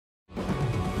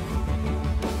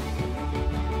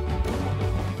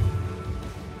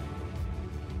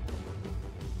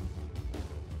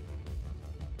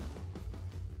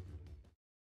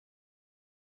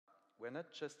we're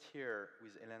not just here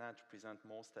with Elena to present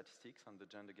more statistics on the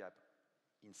gender gap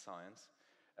in science.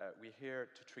 We're here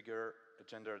to trigger a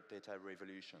gender data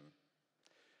revolution.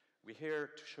 We're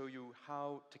here to show you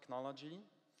how technology,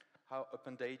 how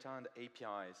open data and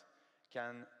APIs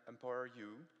can empower you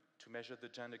to measure the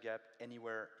gender gap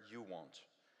anywhere you want,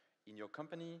 in your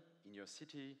company, in your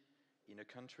city, in a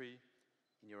country,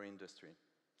 in your industry.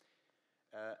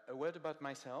 A word about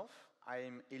myself.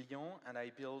 I'm Elian, and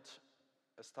I built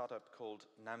a startup called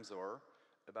Namzor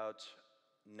about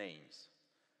names.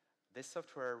 This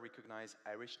software recognizes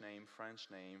Irish name, French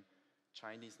name,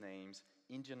 Chinese names,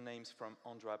 Indian names from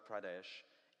Andhra Pradesh,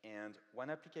 and one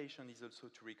application is also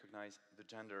to recognize the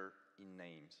gender in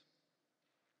names.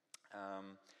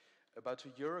 About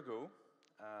a year ago,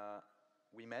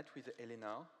 we met with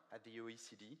Elena at the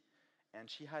OECD, and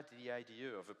she had the idea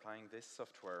of applying this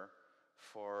software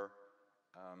for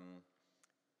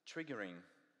triggering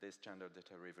this gender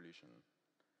data revolution.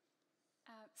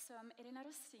 So I'm Elena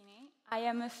Rossini. I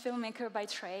am a filmmaker by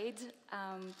trade,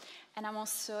 and I'm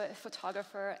also a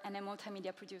photographer and a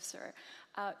multimedia producer.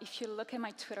 If you look at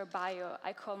my Twitter bio,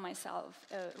 I call myself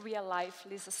a real-life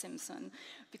Lisa Simpson,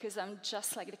 because I'm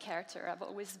just like the character. I've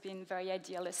always been very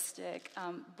idealistic,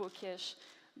 bookish,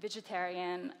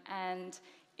 vegetarian, and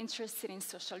interested in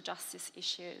social justice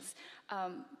issues.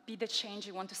 Be the change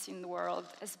you want to see in the world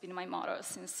has been my motto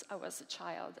since I was a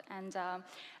child. And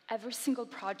every single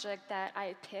project that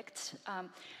I picked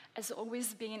has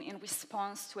always been in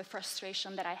response to a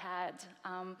frustration that I had,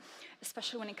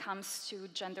 especially when it comes to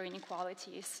gender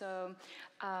inequality. So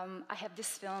I have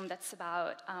this film that's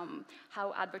about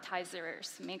how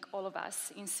advertisers make all of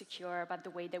us insecure about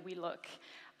the way that we look.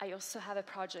 I also have a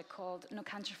project called No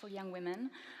Country for Young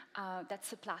Women.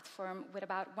 That's a platform with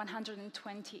about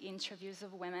 120 interviews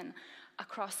of women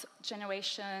across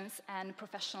generations and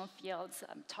professional fields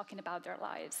talking about their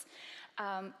lives.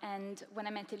 And when I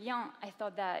met Elian, I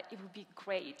thought that it would be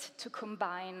great to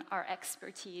combine our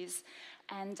expertise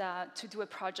and to do a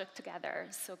project together.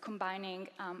 So combining,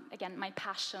 again, my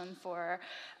passion for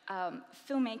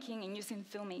filmmaking and using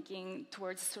filmmaking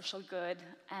towards social good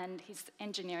and his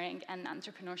engineering and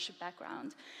entrepreneurship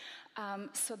background.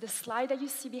 So the slide that you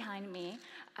see behind me,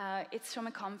 it's from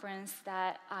a conference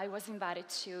that I was invited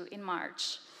to in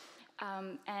March.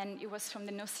 And it was from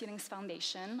the No Ceilings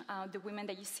Foundation. The women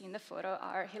that you see in the photo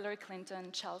are Hillary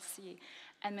Clinton, Chelsea,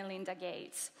 and Melinda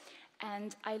Gates.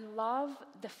 And I love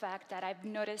the fact that I've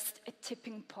noticed a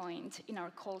tipping point in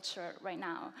our culture right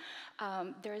now.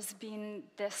 There's been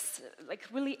this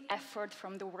really effort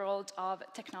from the world of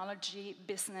technology,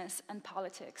 business, and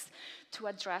politics to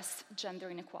address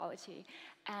gender inequality.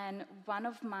 And one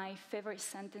of my favorite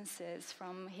sentences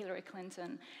from Hillary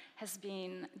Clinton has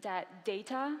been that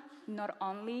data not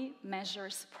only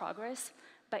measures progress,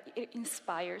 but it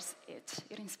inspires it.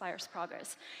 It inspires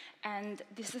progress. And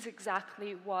this is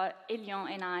exactly what Elian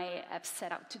and I have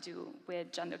set out to do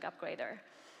with Gender Gap Grader.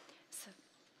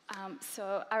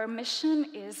 So our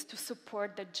mission is to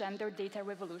support the gender data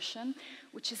revolution,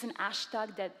 which is an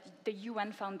hashtag that the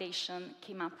UN Foundation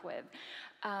came up with.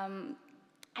 And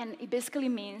it basically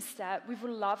means that we would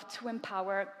love to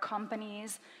empower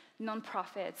companies,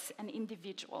 nonprofits, and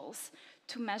individuals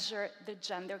to measure the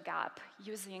gender gap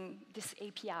using this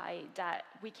API that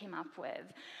we came up with,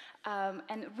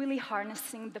 and really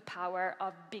harnessing the power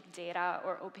of big data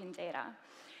or open data.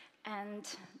 And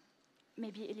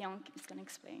maybe Elian is going to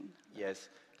explain. Yes.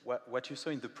 What you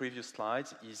saw in the previous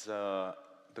slides is the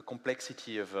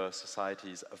complexity of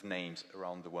societies of names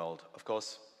around the world. Of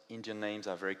course, Indian names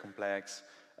are very complex,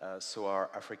 so are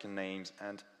African names,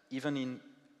 and even in,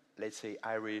 let's say,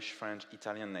 Irish, French,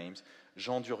 Italian names,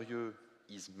 Jean Durieux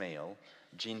is male,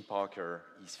 Jean Parker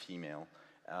is female,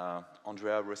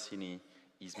 Andrea Rossini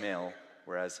is male,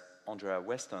 whereas Andrea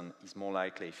Weston is more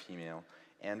likely female.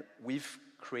 And we've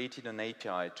created an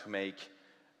API to make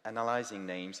analyzing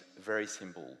names very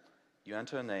simple. You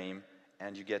enter a name,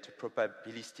 and you get a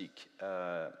probabilistic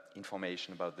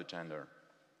information about the gender.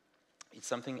 It's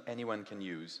something anyone can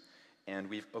use. And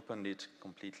we've opened it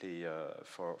completely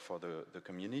for the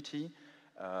community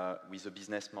with a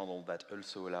business model that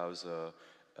also allows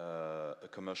a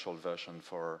commercial version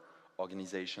for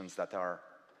organizations that are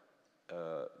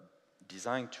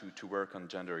designed to work on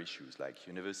gender issues, like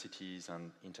universities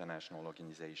and international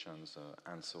organizations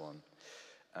and so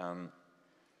on.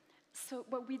 So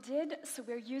what we did, so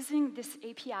we're using this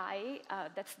API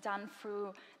that's done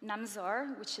through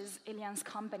Namzor, which is Elian's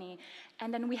company,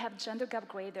 and then we have Gender Gap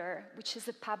Grader, which is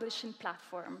a publishing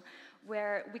platform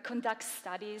where we conduct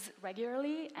studies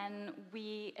regularly, and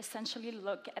we essentially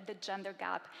look at the gender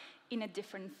gap in a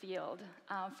different field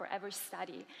for every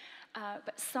study.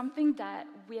 But something that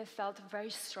we have felt very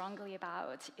strongly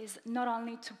about is not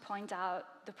only to point out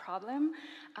the problem,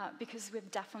 because we've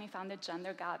definitely found a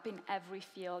gender gap in every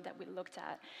field that we looked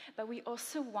at, but we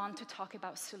also want to talk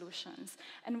about solutions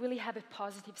and really have a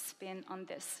positive spin on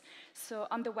this. So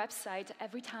on the website,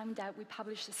 every time that we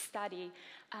publish a study,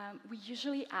 we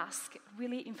usually ask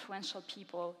really influential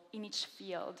people in each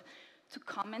field to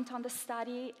comment on the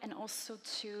study and also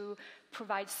to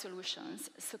provide solutions.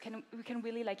 So we can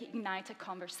really ignite a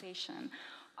conversation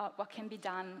what can be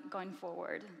done going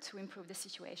forward to improve the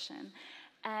situation.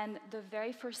 And the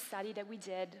very first study that we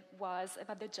did was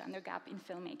about the gender gap in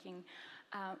filmmaking.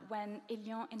 When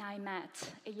Elian and I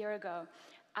met a year ago,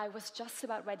 I was just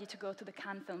about ready to go to the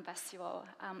Cannes Film Festival.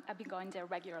 I've been going there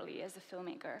regularly as a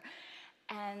filmmaker.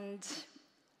 And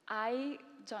I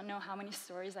don't know how many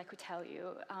stories I could tell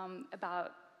you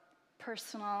about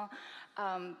personal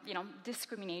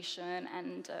discrimination,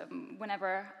 and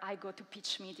whenever I go to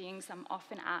pitch meetings, I'm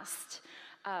often asked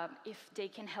if they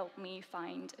can help me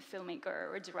find a filmmaker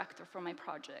or a director for my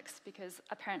projects, because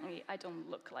apparently I don't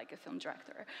look like a film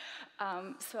director.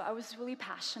 So I was really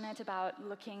passionate about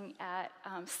looking at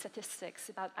statistics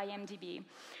about IMDb,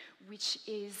 which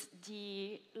is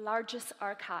the largest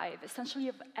archive, essentially,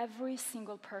 of every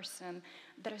single person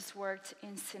that has worked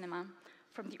in cinema,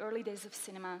 from the early days of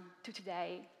cinema to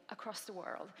today, across the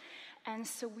world. And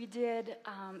so we did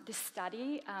this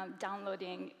study,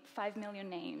 downloading 5 million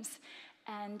names,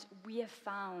 and we have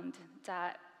found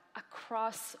that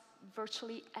across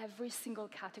virtually every single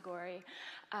category,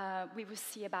 we will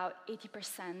see about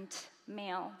 80%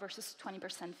 male versus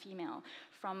 20% female,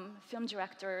 from film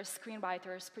directors,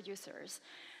 screenwriters, producers.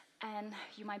 And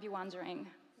you might be wondering,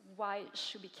 why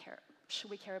should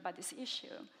we care about this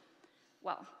issue?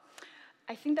 Well,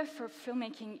 I think that for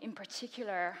filmmaking in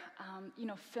particular,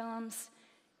 films,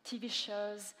 TV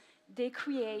shows, they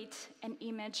create an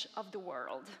image of the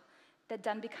world that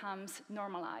then becomes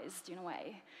normalized in a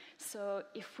way. So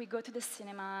if we go to the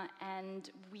cinema and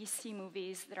we see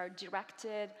movies that are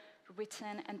directed,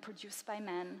 written, and produced by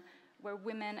men, where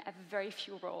women have very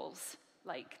few roles,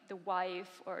 like the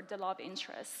wife or the love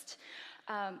interest,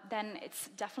 then it's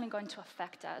definitely going to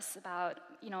affect us about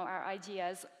our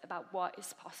ideas about what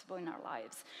is possible in our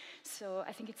lives. So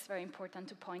I think it's very important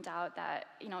to point out that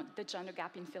the gender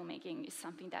gap in filmmaking is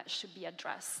something that should be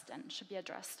addressed, and should be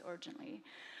addressed urgently.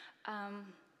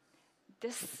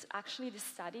 This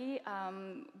study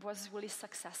was really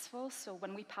successful. So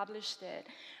when we published it,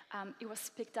 it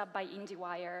was picked up by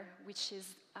IndieWire, which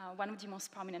is one of the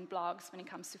most prominent blogs when it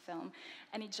comes to film,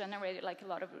 and it generated a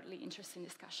lot of really interesting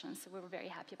discussions. So we were very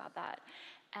happy about that,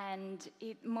 and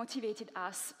it motivated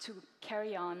us to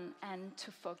carry on and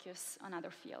to focus on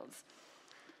other fields.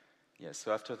 Yes.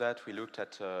 So after that, we looked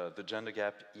at the gender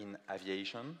gap in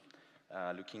aviation,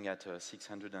 looking at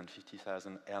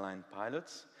 650,000 airline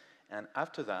pilots. And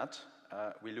after that,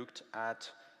 we looked at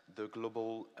the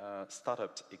global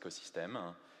startup ecosystem,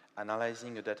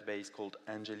 analyzing a database called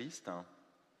AngelList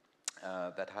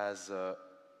that has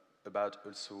about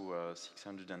also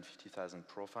 650,000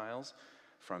 profiles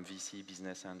from VC,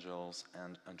 business angels,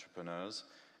 and entrepreneurs,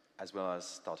 as well as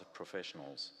startup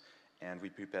professionals. And we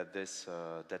prepared this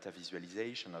data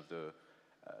visualization of the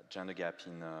gender gap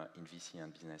in VC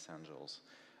and business angels.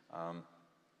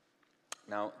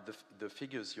 Now, the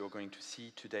figures you're going to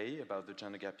see today about the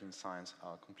gender gap in science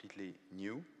are completely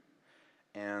new,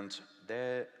 and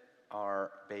they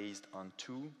are based on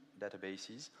two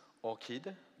databases: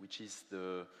 ORCID, which is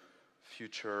the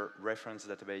future reference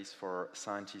database for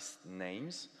scientists'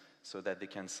 names, so that they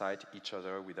can cite each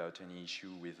other without any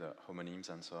issue with homonyms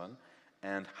and so on,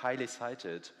 and Highly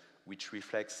Cited, which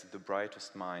reflects the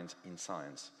brightest minds in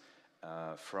science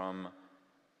from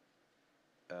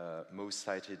most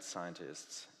cited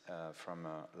scientists from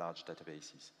large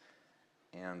databases.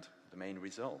 And the main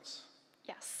results?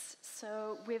 Yes,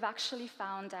 so we've actually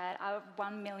found that out of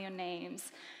 1 million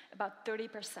names, about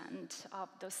 30% of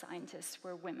those scientists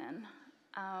were women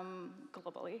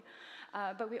globally.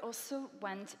 But we also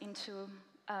went into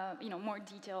more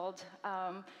detailed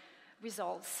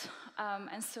results.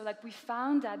 And so we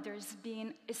found that there's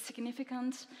been a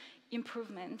significant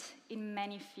improvement in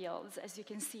many fields, as you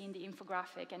can see in the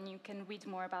infographic, and you can read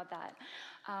more about that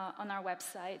on our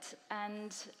website.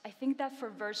 And I think that for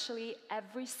virtually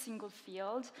every single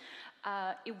field,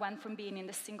 it went from being in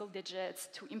the single digits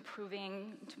to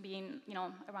improving to being,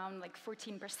 around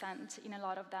 14% in a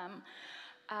lot of them,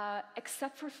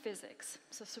 except for physics.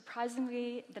 So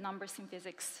surprisingly, the numbers in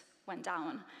physics went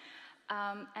down.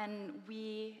 And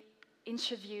we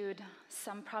interviewed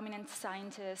some prominent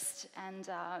scientists and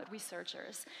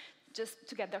researchers just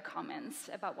to get their comments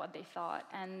about what they thought.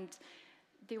 And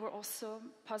they were also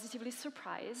positively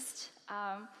surprised.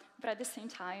 But at the same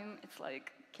time, it's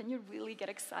like, can you really get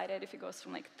excited if it goes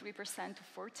from like 3% to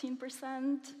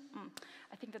 14%?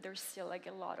 I think that there's still like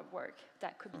a lot of work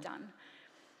that could be done.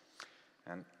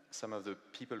 And some of the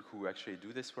people who actually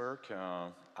do this work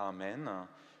are men.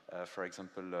 For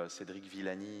example, Cédric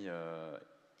Villani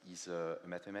is a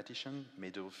mathematician,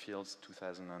 Medal Fields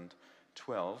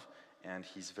 2012, and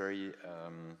he's very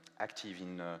active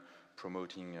in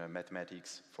promoting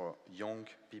mathematics for young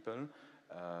people,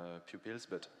 pupils,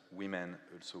 but women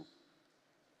also.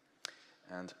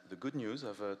 And the good news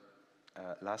of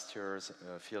last year's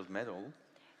field medal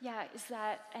is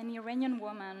that an Iranian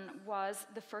woman was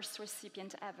the first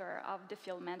recipient ever of the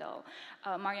field medal,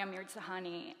 Maryam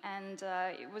Mirzakhani, and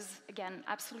it was, again,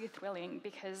 absolutely thrilling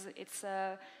because it's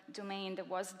a domain that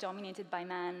was dominated by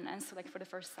men, and so like for the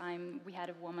first time we had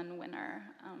a woman winner,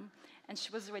 and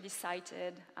she was already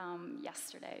cited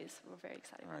yesterday, so we're very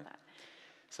excited about that.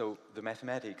 So the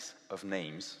mathematics of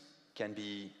names can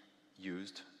be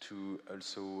used to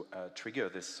also trigger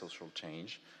this social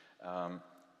change.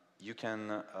 You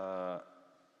can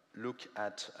look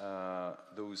at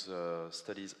those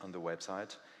studies on the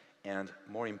website, and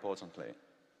more importantly,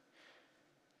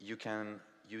 you can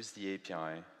use the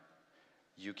API,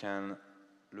 you can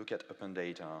look at open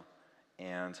data,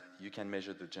 and you can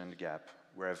measure the gender gap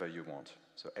wherever you want.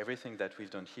 So everything that we've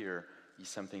done here is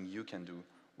something you can do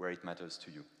where it matters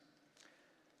to you.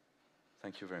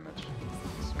 Thank you very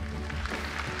much.